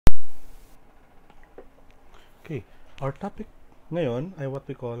Okay, our topic ngayon ay what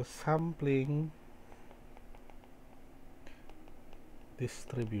we call sampling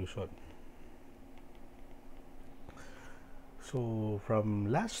distribution. So, from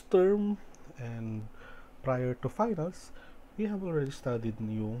last term and prior to finals, we have already studied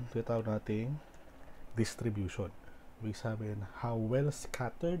yung tinatawag nating distribution. Ibig sabihin, how well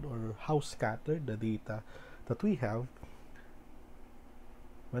scattered or how scattered the data that we have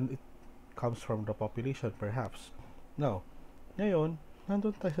when it comes from the population perhaps. Now, ngayon,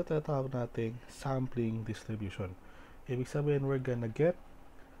 nandun tayo sa tinatawag nating sampling distribution. Ibig sabihin, we're gonna get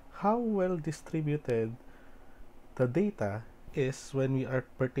how well distributed the data is when we are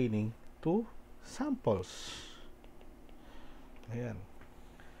pertaining to samples. Ayan.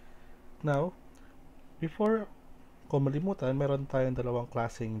 Now, before ko malimutan, meron tayong dalawang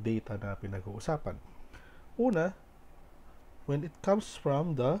klaseng data na pinag-uusapan. Una, when it comes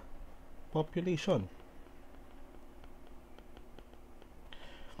from the population.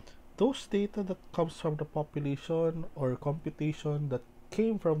 Those data that comes from the population or computation that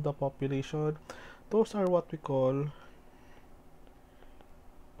came from the population, those are what we call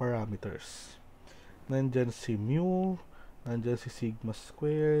parameters. Nandyan si mu, nandyan si sigma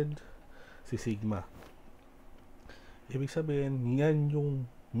squared, si sigma. Ibig sabihin, yan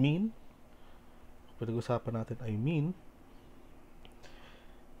yung mean. Pinag-usapan natin ay mean.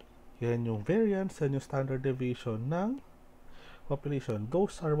 Yan yung variance, yan yung standard deviation ng population.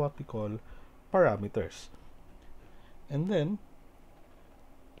 Those are what we call parameters. And then,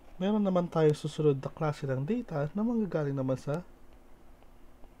 meron naman tayo susunod na klase ng data na manggagaling naman sa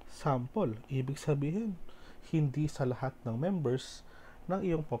sample. Ibig sabihin, hindi sa lahat ng members ng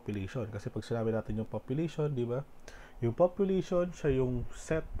iyong population. Kasi pag sinabi natin yung population, di ba? Yung population, siya yung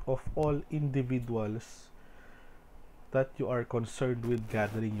set of all individuals that you are concerned with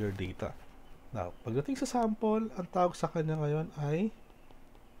gathering your data. Now, pagdating sa sample, ang tawag sa kanya ngayon ay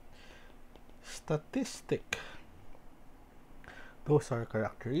statistic. Those are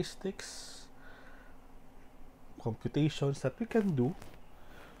characteristics, computations that we can do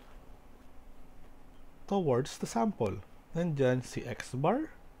towards the sample. Nandyan si X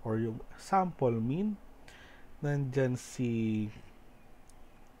bar or yung sample mean. Nandyan si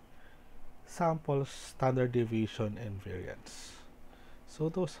sample standard deviation and variance. So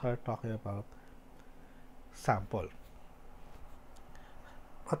those are talking about sample.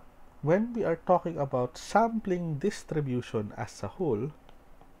 But when we are talking about sampling distribution as a whole,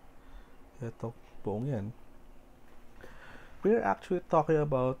 ito buong yan, we're actually talking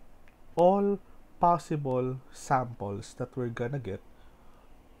about all possible samples that we're gonna get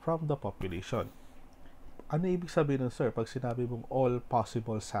from the population. Ano ibig sabihin nun, sir, pag sinabi mong all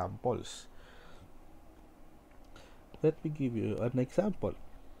possible samples? Let me give you an example.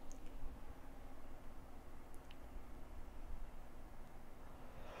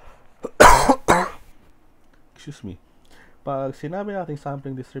 Excuse me. Pag sinabi natin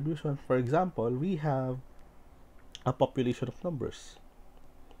sampling distribution, for example, we have a population of numbers.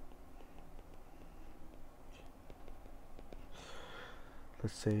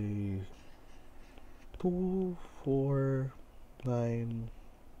 Let's say 2, 4, 9,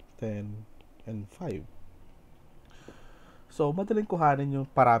 10, and 5. So, madaling kuhanin yung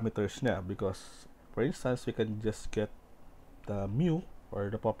parameters niya because, for instance, we can just get the mu or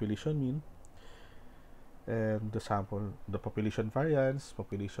the population mean and the sample, the population variance,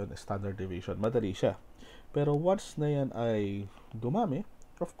 population standard deviation. Madali siya. Pero once na yan ay dumami,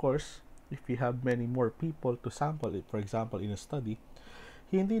 of course, if we have many more people to sample it, for example, in a study,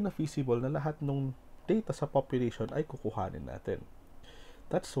 hindi na feasible na lahat ng data sa population ay kukuhanin natin.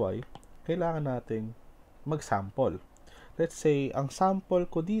 That's why, kailangan nating mag-sample. Let's say, ang sample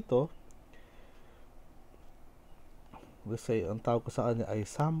ko dito, let's say, ang tawag ko sa kanya ay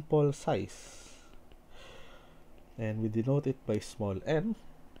sample size. And we denote it by small n.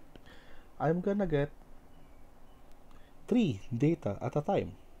 I'm gonna get 3 data at a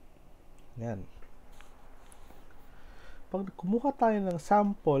time. Yan. Pag kumuha tayo ng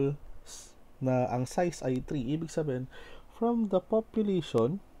sample na ang size ay 3, ibig sabihin, from the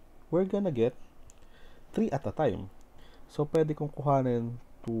population, we're gonna get 3 at a time. So, pwede kong kuhanin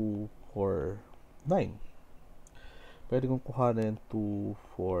 2, 4, 9. Pwede kong kuhanin 2,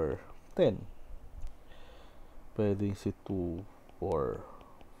 4, 10. Pwede si 2, 4,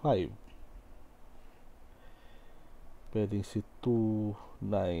 5. Pwede si 2,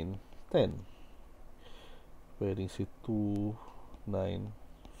 9, 10. Pwede si 2, 9,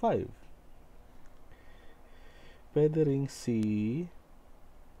 5. Pwede rin si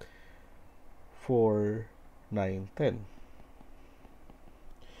 4, 9, 10.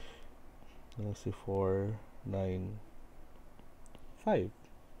 Si 4, 9, 5.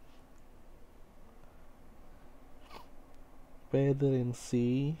 Pwede rin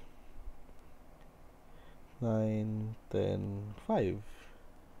C, 9, 10, 5.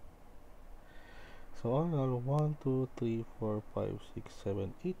 So, all in all, 1, 2, 3, 4, 5, 6,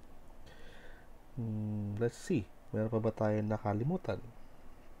 7, 8. Let's see. Meron pa ba tayong nakalimutan?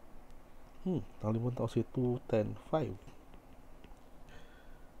 Nakalimutan ko si 2, 10, 5.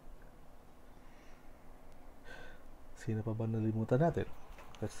 Sino pa ba nalimutan natin?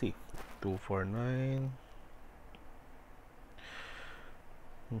 Let's see. 2, 4, 9.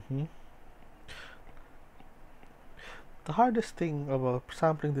 The hardest thing about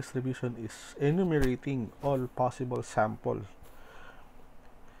sampling distribution is enumerating all possible sample.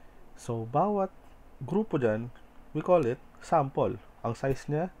 So, bawat grupo dyan, we call it sample. Ang size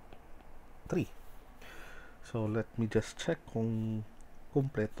niya, 3. So, let me just check kung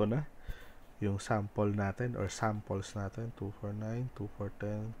kumpleto na yung sample natin or samples natin. 2, 4, 9, 2, 4,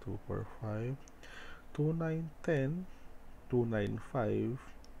 10, 2, 4, 5, 2, 9, 10, 2, 9, 5,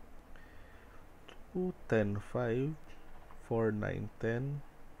 2, 10, 5, 4, 9, 10,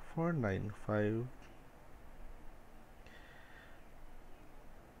 4, 9, 5,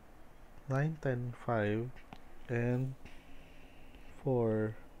 9, 10, 5, and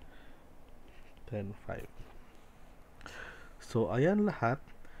 4, 10, 5. So, ayan lahat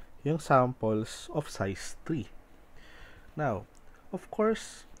yung samples of size 3. Now, of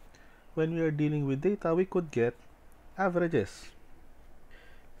course, when we are dealing with data, we could get averages.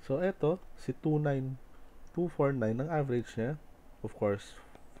 So, eto, si 249, ang average niya, of course,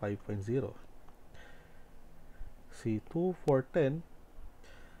 5.0. Si 2410,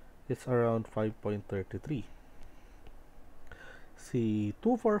 it's around 5.33. Si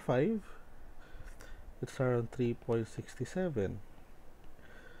 245, it's around 3.67.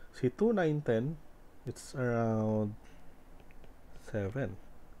 Si 2910, it's around 7.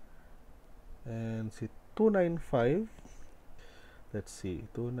 And si 295, let's see,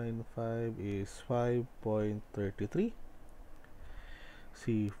 295 is 5.33.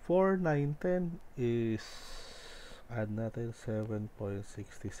 Si 4910 is, add natin,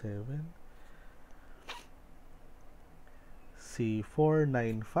 7.67. Si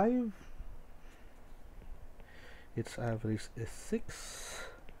 495, its average is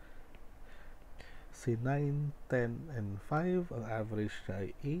 6. Si 9, 10, and 5, ang average niya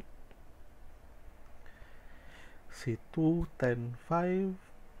ay 8. Si 2, 10, 5,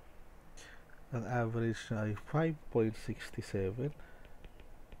 ang average niya ay 5.67.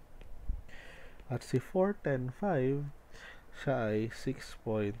 At si 4, 10, 5, siya ay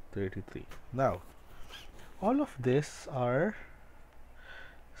 6.33. Now, all of this are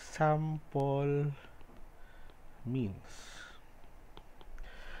sample means.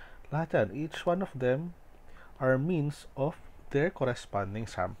 Lahat yan, each one of them are means of their corresponding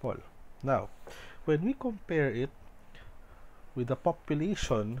sample. Now, when we compare it with the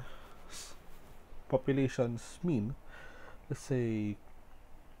population's mean, let's say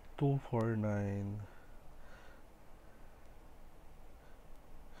 249,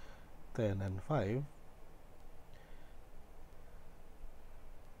 10, and 5,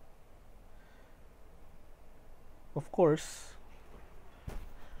 of course,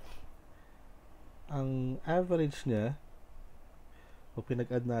 ang average niya, pag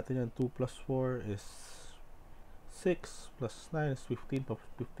pinag-add natin yan, 2 plus 4 is 6, plus 9 is 15, plus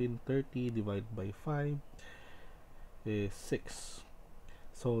 15, 30, divided by 5 is 6.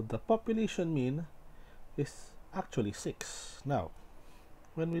 So, the population mean is actually 6. Now,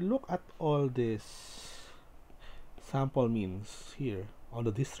 when we look at all these sample means here on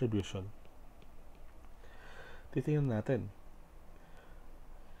the distribution, titingnan natin.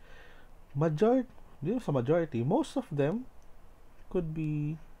 Majority, most of them could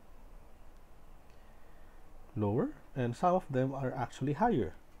be lower and some of them are actually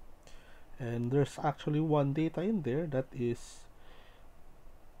higher. And there's actually one data in there that is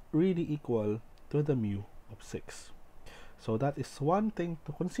really equal to the mu of 6. So that is one thing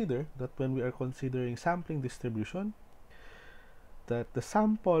to consider, that when we are considering sampling distribution, that the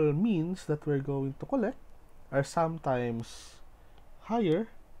sample means that we're going to collect are sometimes higher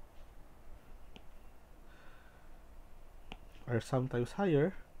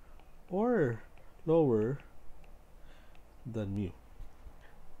or lower than mu.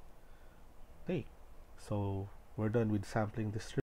 Okay, so we're done with sampling distribution.